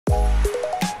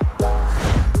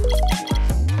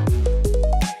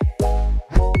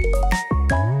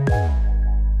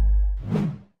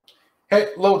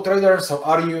Hello traders, how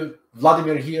are you?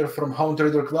 Vladimir here from Home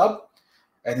Trader Club,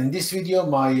 and in this video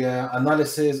my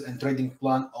analysis and trading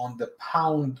plan on the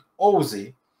pound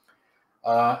Aussie,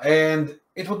 and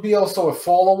it would be also a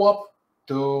follow-up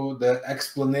to the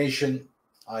explanation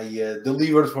I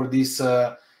delivered for this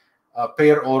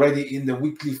pair already in the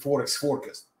weekly Forex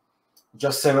forecast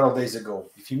just several days ago.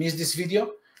 If you missed this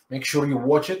video, make sure you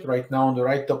watch it. Right now on the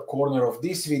right top corner of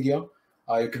this video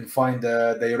you can find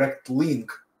the direct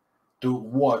link to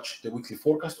watch the weekly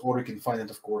forecast, or you can find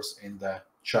it, of course, in the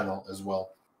channel as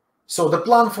well. So the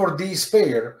plan for this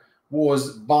pair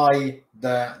was buy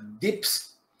the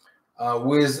dips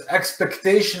with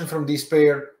expectation from this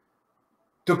pair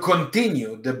to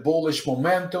continue the bullish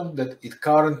momentum that it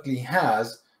currently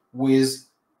has with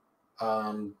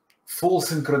full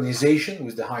synchronization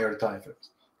with the higher time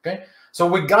frames. Okay, so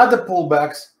we got the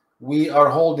pullbacks. We are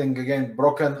holding again,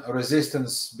 broken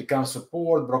resistance becomes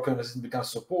support, broken resistance becomes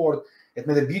support. It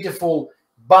made a beautiful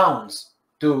bounce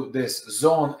to this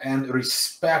zone and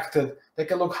respected. Take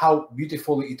a look how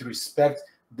beautifully it respects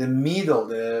the middle,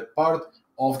 the part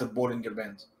of the Bollinger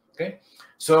Band. Okay,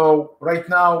 so right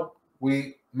now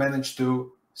we managed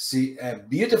to see a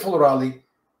beautiful rally,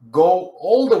 go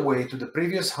all the way to the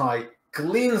previous high,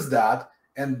 cleans that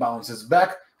and bounces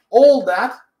back. All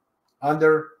that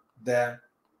under the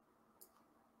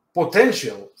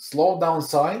potential slowdown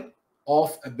sign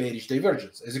of a bearish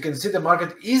divergence. As you can see, the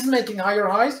market is making higher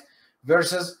highs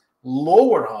versus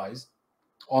lower highs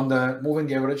on the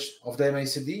moving average of the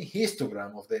MACD,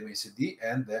 histogram of the MACD,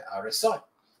 and the RSI.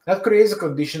 That creates a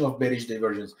condition of bearish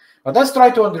divergence. But let's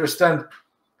try to understand,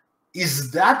 is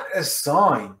that a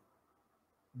sign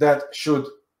that should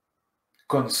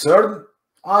concern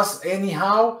us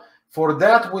anyhow? For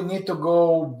that, we need to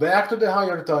go back to the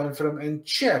higher time frame and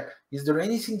check, is there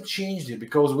anything changed here?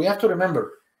 Because we have to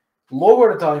remember,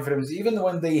 lower time frames, even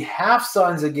when they have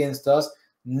signs against us,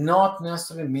 not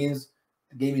necessarily means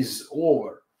the game is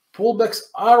over. Pullbacks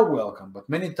are welcome, but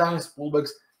many times pullbacks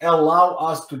allow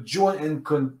us to join and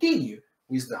continue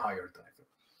with the higher time frame.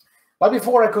 But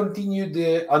before I continue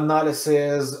the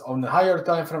analysis on the higher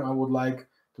time frame, I would like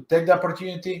to take the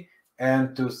opportunity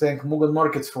and to thank Mugan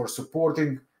Markets for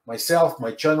supporting myself,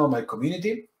 my channel, my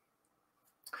community.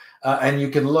 And you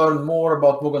can learn more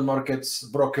about Mugan Markets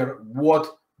broker,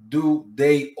 what do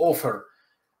they offer,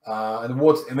 and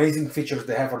what amazing features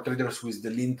they have for traders, with the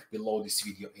link below this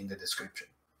video in the description.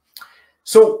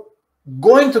 So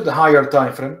going to the higher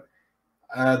time frame,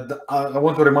 I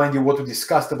want to remind you what we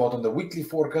discussed about on the weekly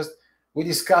forecast. We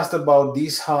discussed about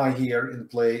this high here in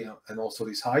play, and also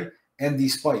this high and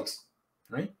these spikes,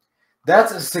 right?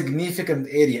 That's a significant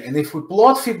area. And if we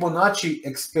plot Fibonacci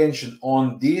expansion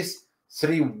on these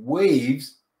three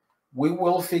waves, we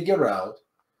will figure out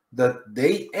that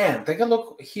they end. Take a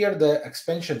look here, the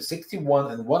expansion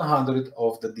 61 and 100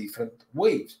 of the different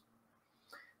waves.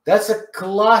 That's a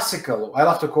classical, I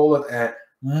love to call it a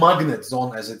magnet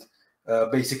zone, as it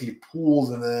basically pulls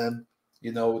and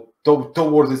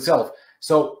towards itself.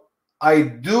 So I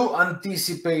do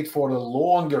anticipate for the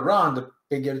longer run the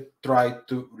figure try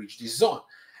to reach this zone.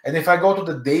 And if I go to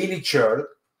the daily chart,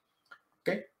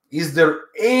 okay, is there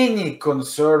any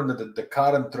concern that the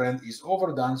current trend is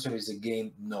over? The answer is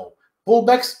again no.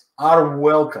 Pullbacks are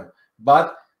welcome,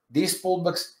 but these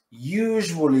pullbacks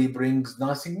usually brings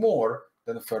nothing more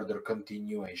than further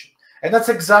continuation. And that's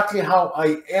exactly how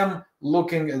I am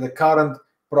looking at the current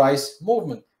price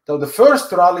movement. So the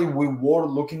first rally we were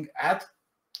looking at,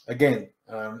 again,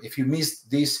 if you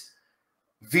missed this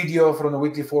video from the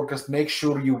weekly forecast, make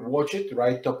sure you watch it.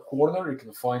 Right top corner, you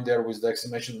can find there with the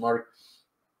exclamation mark.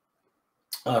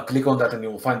 Click on that and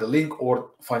you will find the link,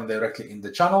 or find directly in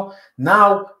the channel.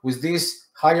 Now with these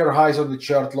higher highs on the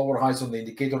chart, lower highs on the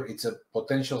indicator, it's a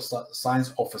potential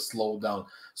signs of a slowdown.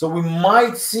 So we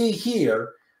might see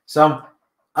here some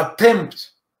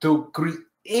attempt to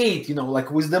create, like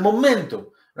with the momentum,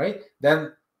 right?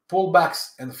 Then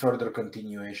pullbacks and further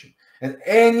continuation. And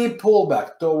any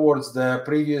pullback towards the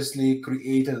previously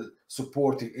created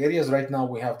supportive areas, right now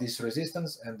we have this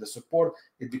resistance and the support,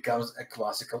 it becomes a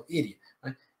classical area.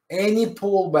 Right? Any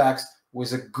pullbacks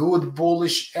with a good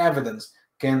bullish evidence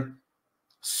can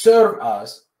serve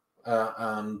us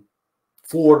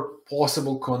for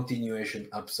possible continuation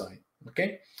upside.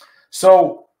 Okay,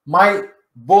 so my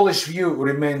bullish view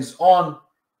remains on.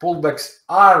 Pullbacks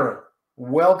are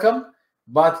welcome,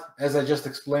 but as I just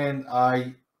explained,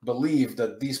 I believe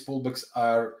that these pullbacks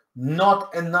are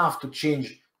not enough to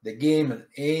change the game, and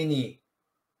any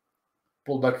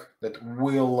pullback that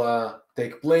will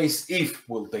take place, if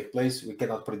will take place, we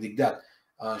cannot predict that,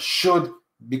 should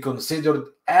be considered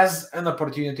as an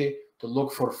opportunity to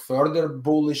look for further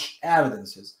bullish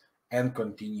evidences and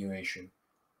continuation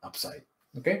upside.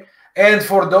 Okay, and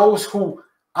for those who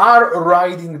are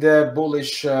riding the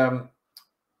bullish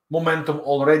momentum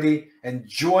already and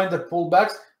join the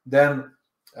pullbacks, then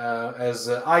as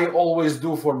I always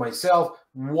do for myself,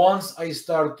 once I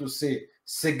start to see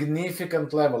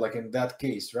significant level, like in that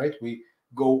case, right, we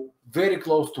go very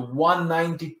close to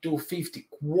 192.50,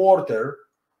 quarter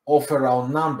of a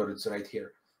round number, it's right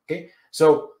here. Okay,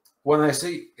 so when I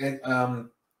say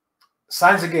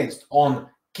signs against on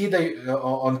key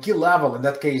level, in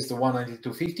that case the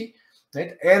 192.50,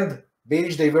 right, and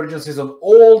bearish divergences on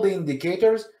all the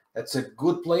indicators, that's a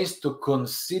good place to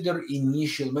consider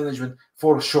initial management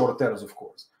for short terms, of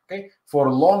course. Okay,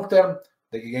 for long term,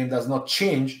 the game does not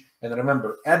change. And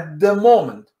remember, at the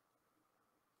moment,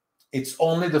 it's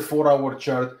only the 4-hour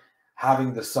chart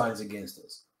having the signs against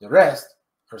us. The rest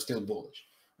are still bullish.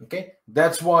 Okay,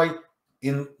 that's why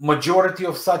in majority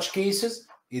of such cases,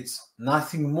 it's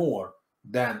nothing more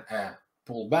than a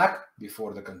pullback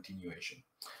before the continuation.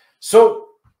 So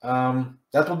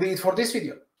that will be it for this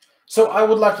video. So I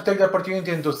would like to take the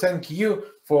opportunity and to thank you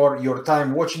for your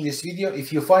time watching this video.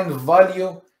 If you find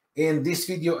value in this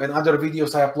video and other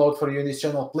videos I upload for you in this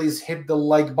channel, please hit the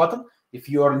like button. If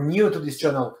you are new to this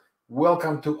channel,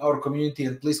 welcome to our community,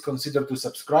 and please consider to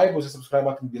subscribe with the subscribe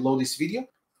button below this video.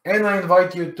 And I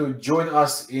invite you to join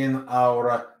us in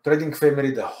our trading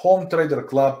family, the Home Trader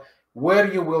Club,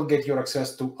 where you will get your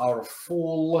access to our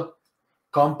full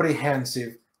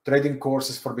comprehensive trading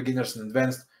courses for beginners and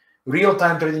advanced,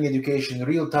 real-time trading education,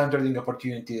 real-time trading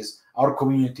opportunities, our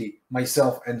community,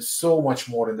 myself, and so much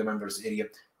more in the members area.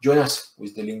 Join us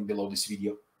with the link below this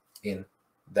video in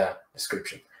the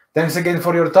description. Thanks again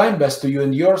for your time. Best to you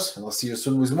and yours, and I'll see you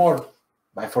soon with more.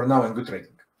 Bye for now and good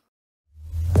trading.